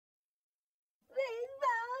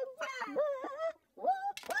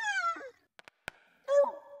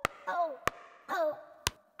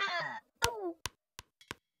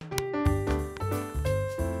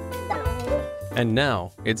And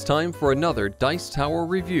now, it's time for another Dice Tower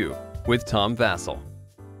review with Tom Vasel.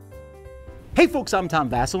 Hey folks, I'm Tom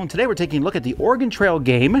Vasel, and today we're taking a look at the Oregon Trail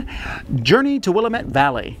game, Journey to Willamette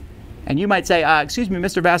Valley. And you might say, excuse me,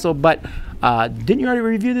 Mr. Vasel, but didn't you already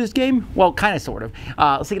review this game? Well, kind of, sort of.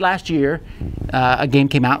 Let's see, last year, a game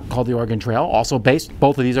came out called the Oregon Trail, also based,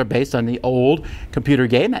 both of these are based on the old computer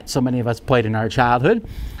game that so many of us played in our childhood.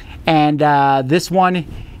 And this one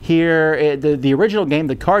here, the original game,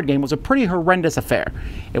 the card game, was a pretty horrendous affair.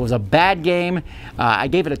 It was a bad game. I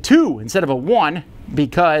gave it a 2 instead of a 1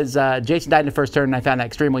 because Jason died in the first turn and I found that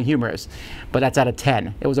extremely humorous. But that's out of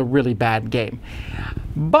 10. It was a really bad game.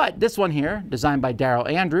 But this one here, designed by Darrell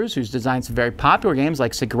Andrews, who's designed some very popular games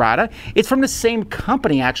like Sagrada. It's from the same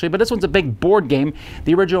company, actually, but this one's a big board game.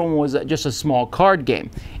 The original one was just a small card game.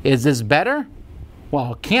 Is this better?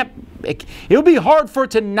 Well, it'll be hard for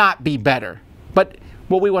it to not be better. But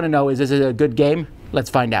what we want to know is it a good game? Let's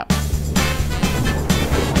find out.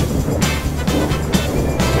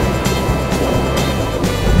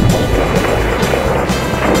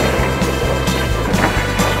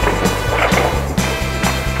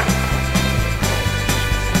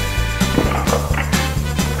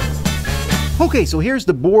 Okay, so here's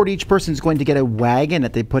the board. Each person's going to get a wagon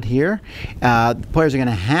that they put here. The players are going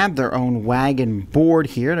to have their own wagon board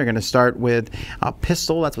here. They're going to start with a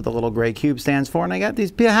pistol. That's what the little gray cube stands for. And I got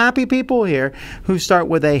these happy people here who start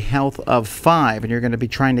with a health of 5. And you're going to be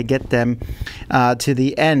trying to get them to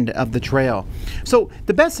the end of the trail. So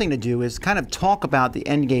the best thing to do is kind of talk about the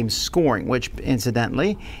end game scoring, which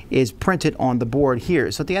incidentally is printed on the board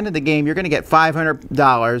here. So at the end of the game, you're going to get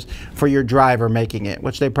 $500 for your driver making it,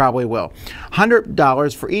 which they probably will.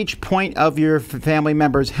 $100 for each point of your family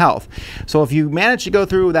member's health. So if you manage to go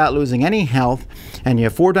through without losing any health, and you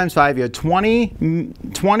have 4 times 5, you have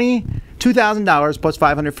 $2,000 plus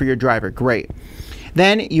 $500 for your driver. Great.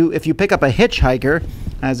 Then if you pick up a hitchhiker,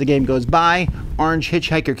 as the game goes by, orange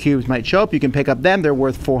hitchhiker cubes might show up. You can pick up them. They're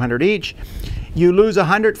worth $400 each. You lose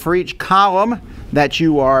 $100 for each column that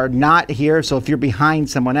you are not here. So if you're behind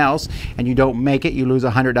someone else and you don't make it, you lose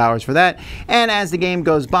 $100 for that. And as the game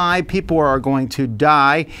goes by, people are going to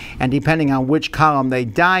die. And depending on which column they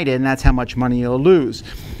died in, that's how much money you'll lose.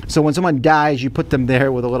 So when someone dies, you put them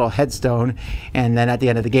there with a little headstone. And then at the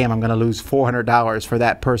end of the game, I'm going to lose $400 for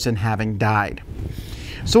that person having died.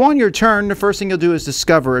 So on your turn, the first thing you'll do is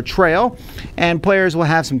discover a trail, and players will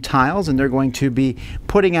have some tiles, and they're going to be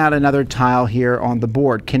putting out another tile here on the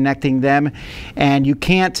board, connecting them, and you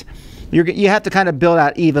have to kind of build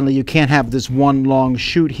out evenly. You can't have this one long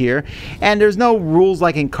chute here, and there's no rules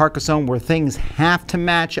like in Carcassonne where things have to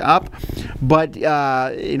match up, but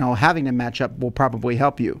having them match up will probably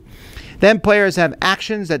help you. Then players have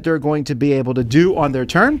actions that they're going to be able to do on their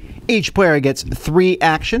turn. Each player gets 3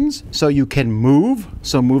 actions, so you can move,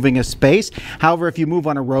 so moving a space. However, if you move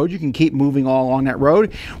on a road, you can keep moving all along that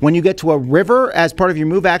road. When you get to a river, as part of your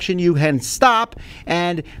move action, you can stop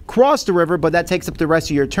and cross the river, but that takes up the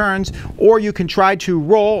rest of your turns. Or you can try to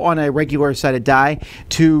roll on a regular sided die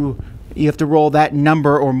you have to roll that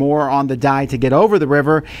number or more on the die to get over the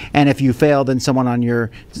river, and if you fail, then someone on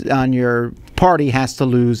your party has to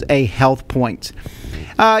lose a health point.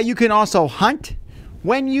 You can also hunt.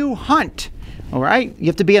 When you hunt, all right, you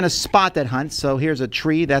have to be in a spot that hunts. So here's a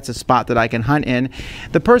tree. That's a spot that I can hunt in.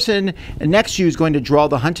 The person next to you is going to draw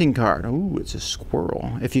the hunting card. Ooh, it's a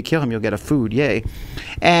squirrel. If you kill him, you'll get a food. Yay.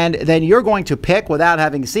 And then you're going to pick, without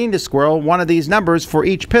having seen the squirrel, one of these numbers for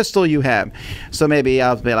each pistol you have. So maybe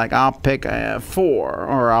I'll be like, I'll pick a 4,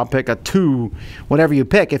 or I'll pick a 2, whatever you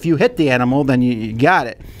pick. If you hit the animal, then you got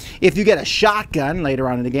it. If you get a shotgun later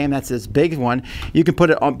on in the game, that's this big one, you can put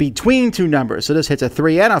it on between 2 numbers. So this hits a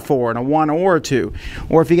 3 and a 4 and a 1 or a 2.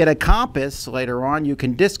 Or if you get a compass later on, you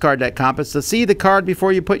can discard that compass to see the card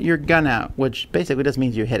before you put your gun out, which basically just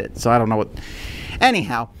means you hit it. So I don't know what.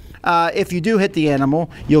 Anyhow, if you do hit the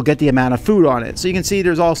animal, you'll get the amount of food on it. So you can see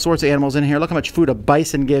there's all sorts of animals in here. Look how much food a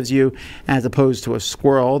bison gives you as opposed to a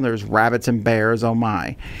squirrel. There's rabbits and bears. Oh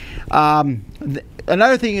my.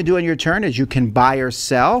 Another thing you do on your turn is you can buy or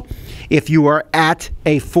sell. If you are at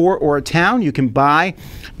a fort or a town, you can buy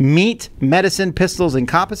meat, medicine, pistols, and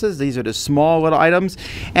compasses. These are the small little items.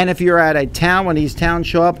 And if you're at a town, when these towns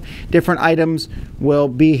show up, different items will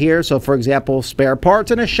be here. So for example, spare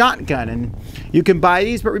parts and a shotgun. And you can buy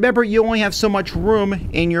these, but remember, you only have so much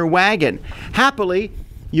room in your wagon. Happily,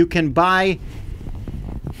 you can buy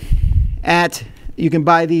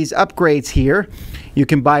these upgrades here. You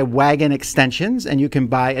can buy wagon extensions, and you can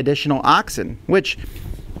buy additional oxen, which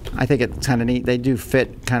I think it's kind of neat. They do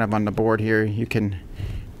fit kind of on the board here. You can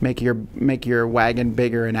make your wagon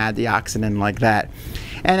bigger and add the oxen in like that.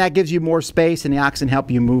 and that gives you more space, and the oxen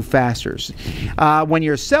help you move faster. When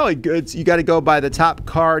you're selling goods, you got to go by the top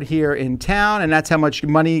card here in town, and that's how much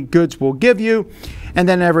money goods will give you. And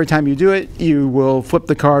then every time you do it, you will flip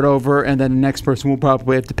the card over, and then the next person will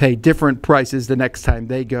probably have to pay different prices the next time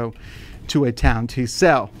they go to a town to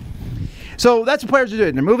sell. So that's what players are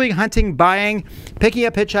doing. They're moving, hunting, buying, picking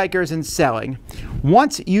up hitchhikers, and selling.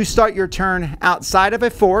 Once you start your turn outside of a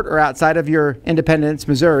fort or outside of your Independence,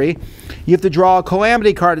 Missouri, you have to draw a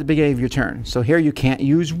calamity card at the beginning of your turn. So here you can't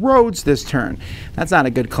use roads this turn. That's not a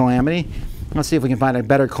good calamity. Let's see if we can find a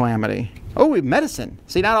better calamity. Oh, medicine.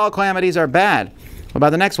 See, not all calamities are bad. What about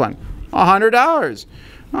the next one? $100.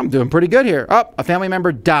 I'm doing pretty good here. Oh, a family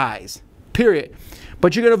member dies. Period.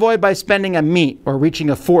 But you can avoid by spending a meat or reaching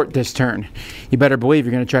a fort this turn. You better believe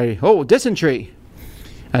you're going to try, dysentery.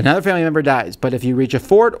 Another family member dies, but if you reach a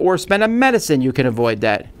fort or spend a medicine, you can avoid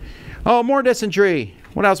that. Oh, more dysentery.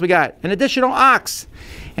 What else we got? An additional ox.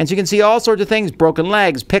 And so you can see all sorts of things: broken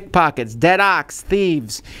legs, pickpockets, dead ox,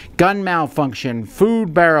 thieves, gun malfunction,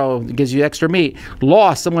 food barrel that gives you extra meat,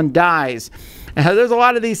 loss, someone dies. There's a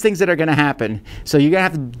lot of these things that are going to happen. So you're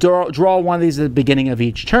going to have to draw one of these at the beginning of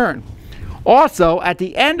each turn. Also, at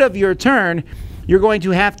the end of your turn, you're going to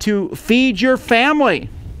have to feed your family.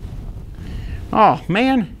 Oh,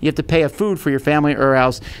 man, you have to pay a food for your family, or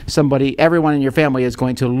else everyone in your family is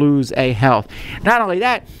going to lose a health. Not only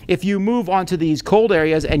that, if you move onto these cold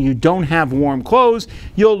areas and you don't have warm clothes,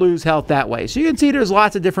 you'll lose health that way. So you can see there's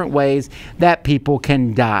lots of different ways that people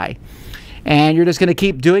can die. And you're just going to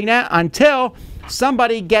keep doing that until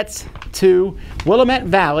somebody gets to Willamette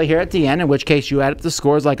Valley here at the end, in which case you add up the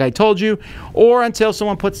scores like I told you, or until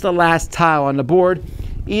someone puts the last tile on the board.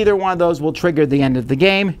 Either one of those will trigger the end of the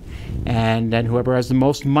game, and then whoever has the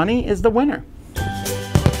most money is the winner.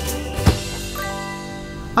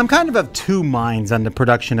 I'm kind of two minds on the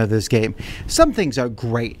production of this game. Some things are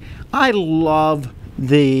great. I love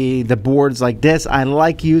the boards like this. I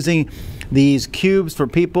like using these cubes for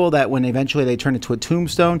people that when eventually they turn into a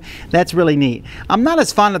tombstone. That's really neat. I'm not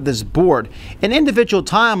as fond of this board. An individual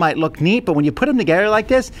tile might look neat, but when you put them together like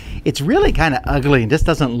this, it's really kind of ugly and just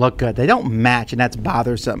doesn't look good. They don't match, and that's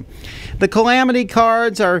bothersome. The calamity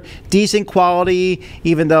cards are decent quality,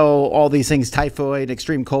 even though all these things, typhoid,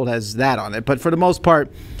 extreme cold, has that on it. But for the most part,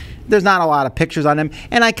 there's not a lot of pictures on them.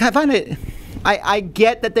 And I find it, I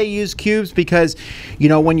get that they use cubes because, you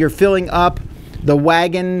know, when you're filling up the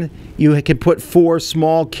wagon, you can put 4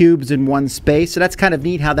 small cubes in one space. So that's kind of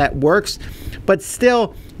neat how that works. But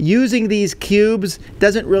still, using these cubes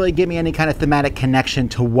doesn't really give me any kind of thematic connection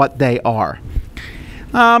to what they are.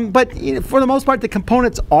 But you know, for the most part, the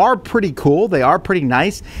components are pretty cool. They are pretty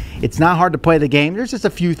nice. It's not hard to play the game. There's just a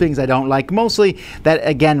few things I don't like. Mostly that,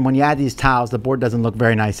 again, when you add these tiles, the board doesn't look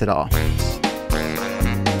very nice at all.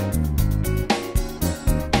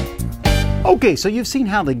 Okay, so you've seen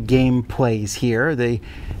how the game plays here,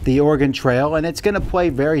 the Oregon Trail, and it's going to play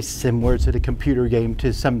very similar to the computer game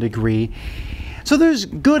to some degree. So there's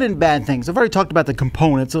good and bad things. I've already talked about the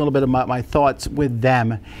components, a little bit about my thoughts with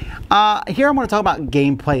them. Here I want to talk about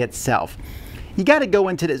gameplay itself. You got to go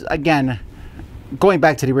into this, again, going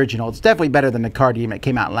back to the original, it's definitely better than the card game that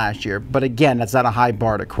came out last year, but again, that's not a high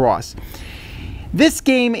bar to cross. This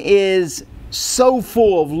game is so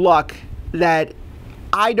full of luck that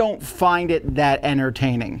I don't find it that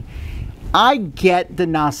entertaining. I get the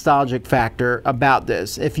nostalgic factor about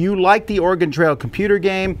this. If you like the Oregon Trail computer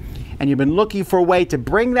game and you've been looking for a way to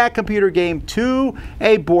bring that computer game to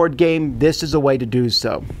a board game, this is a way to do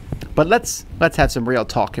so. But let's have some real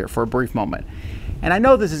talk here for a brief moment. And I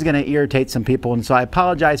know this is going to irritate some people, and so I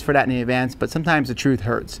apologize for that in advance, but sometimes the truth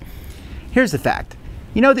hurts. Here's the fact.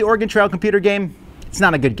 You know the Oregon Trail computer game? It's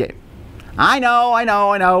not a good game. I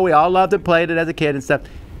know. We all loved it, played it as a kid and stuff.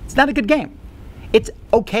 It's not a good game. It's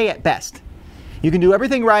okay at best. You can do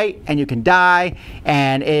everything right, and you can die,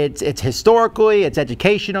 and it's historically, it's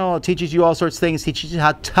educational, it teaches you all sorts of things, teaches you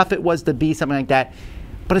how tough it was to be, something like that.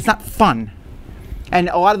 But it's not fun. And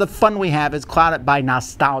a lot of the fun we have is clouded by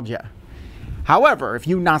nostalgia. However, if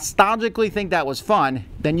you nostalgically think that was fun,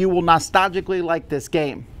 then you will nostalgically like this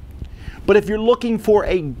game. But if you're looking for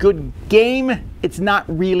a good game, it's not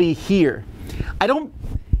really here.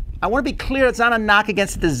 I want to be clear, it's not a knock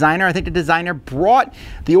against the designer. I think the designer brought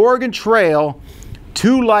the Oregon Trail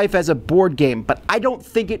to life as a board game, but I don't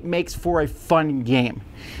think it makes for a fun game.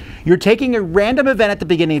 You're taking a random event at the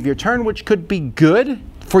beginning of your turn, which could be good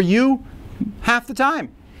for you half the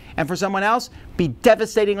time, and for someone else, be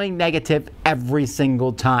devastatingly negative every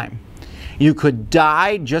single time. You could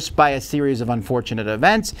die just by a series of unfortunate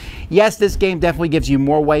events. Yes, this game definitely gives you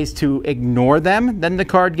more ways to ignore them than the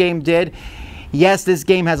card game did. Yes, this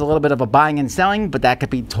game has a little bit of a buying and selling, but that could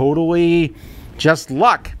be totally just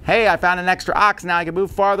luck. Hey, I found an extra ox, now I can move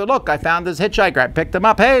farther. Look, I found this hitchhiker, I picked him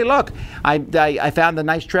up. Hey, look, I found a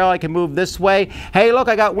nice trail, I can move this way. Hey, look,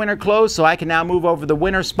 I got winter clothes, so I can now move over the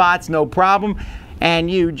winter spots, no problem. And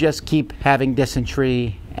you just keep having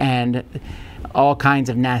dysentery and all kinds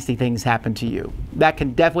of nasty things happen to you. That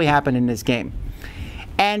can definitely happen in this game.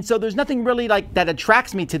 And so there's nothing really like that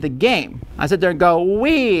attracts me to the game. I sit there and go,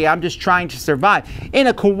 I'm just trying to survive in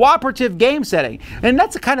a cooperative game setting. And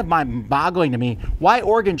that's kind of mind-boggling to me why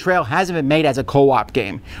Oregon Trail hasn't been made as a co-op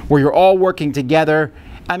game where you're all working together.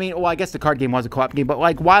 I mean, well, I guess the card game was a co-op game, but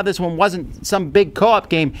like why this one wasn't some big co-op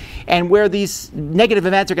game and where these negative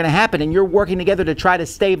events are going to happen and you're working together to try to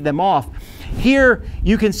stave them off. Here,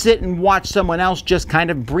 you can sit and watch someone else just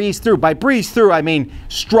kind of breeze through. By breeze through, I mean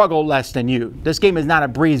struggle less than you. This game is not a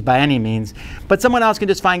breeze by any means, but someone else can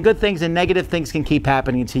just find good things and negative things can keep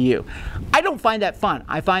happening to you. I don't find that fun.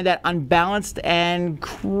 I find that unbalanced and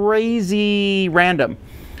crazy random.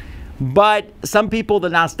 But some people, the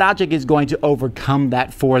nostalgic is going to overcome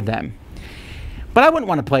that for them. But I wouldn't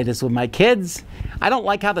want to play this with my kids. I don't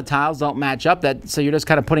like how the tiles don't match up. So you're just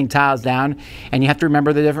kind of putting tiles down, and you have to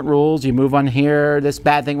remember the different rules. You move on here, this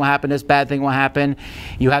bad thing will happen, this bad thing will happen.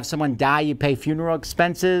 You have someone die, you pay funeral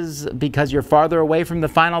expenses because you're farther away from the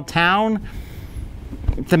final town.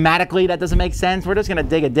 Thematically, that doesn't make sense. We're just going to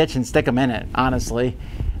dig a ditch and stick them in it, honestly.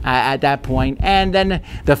 At that point. And then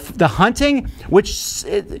the hunting, which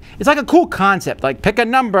it's like a cool concept, like pick a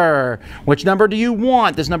number. Which number do you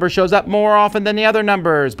want? This number shows up more often than the other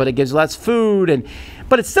numbers, but it gives less food,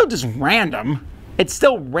 but it's still just random. It's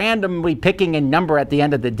still randomly picking a number at the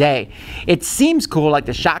end of the day. It seems cool, like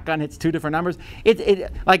the shotgun hits 2 different numbers.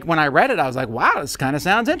 Like when I read it, I was like, wow, this kind of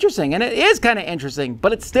sounds interesting. And it is kind of interesting,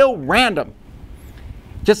 but it's still random.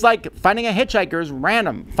 Just like finding a hitchhiker is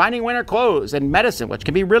random. Finding winter clothes and medicine, which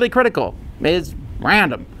can be really critical, is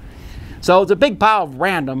random. So it's a big pile of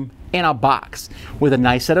random in a box with a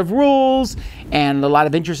nice set of rules, and a lot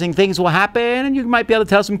of interesting things will happen, and you might be able to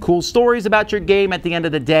tell some cool stories about your game at the end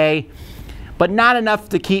of the day, but not enough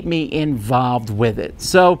to keep me involved with it.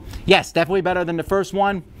 So yes, definitely better than the first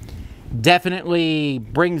one. Definitely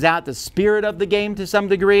brings out the spirit of the game to some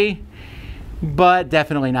degree, but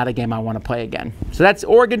definitely not a game I want to play again. So that's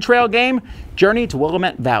Oregon Trail game, Journey to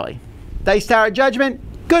Willamette Valley. Dice Tower Judgment,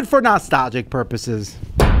 good for nostalgic purposes.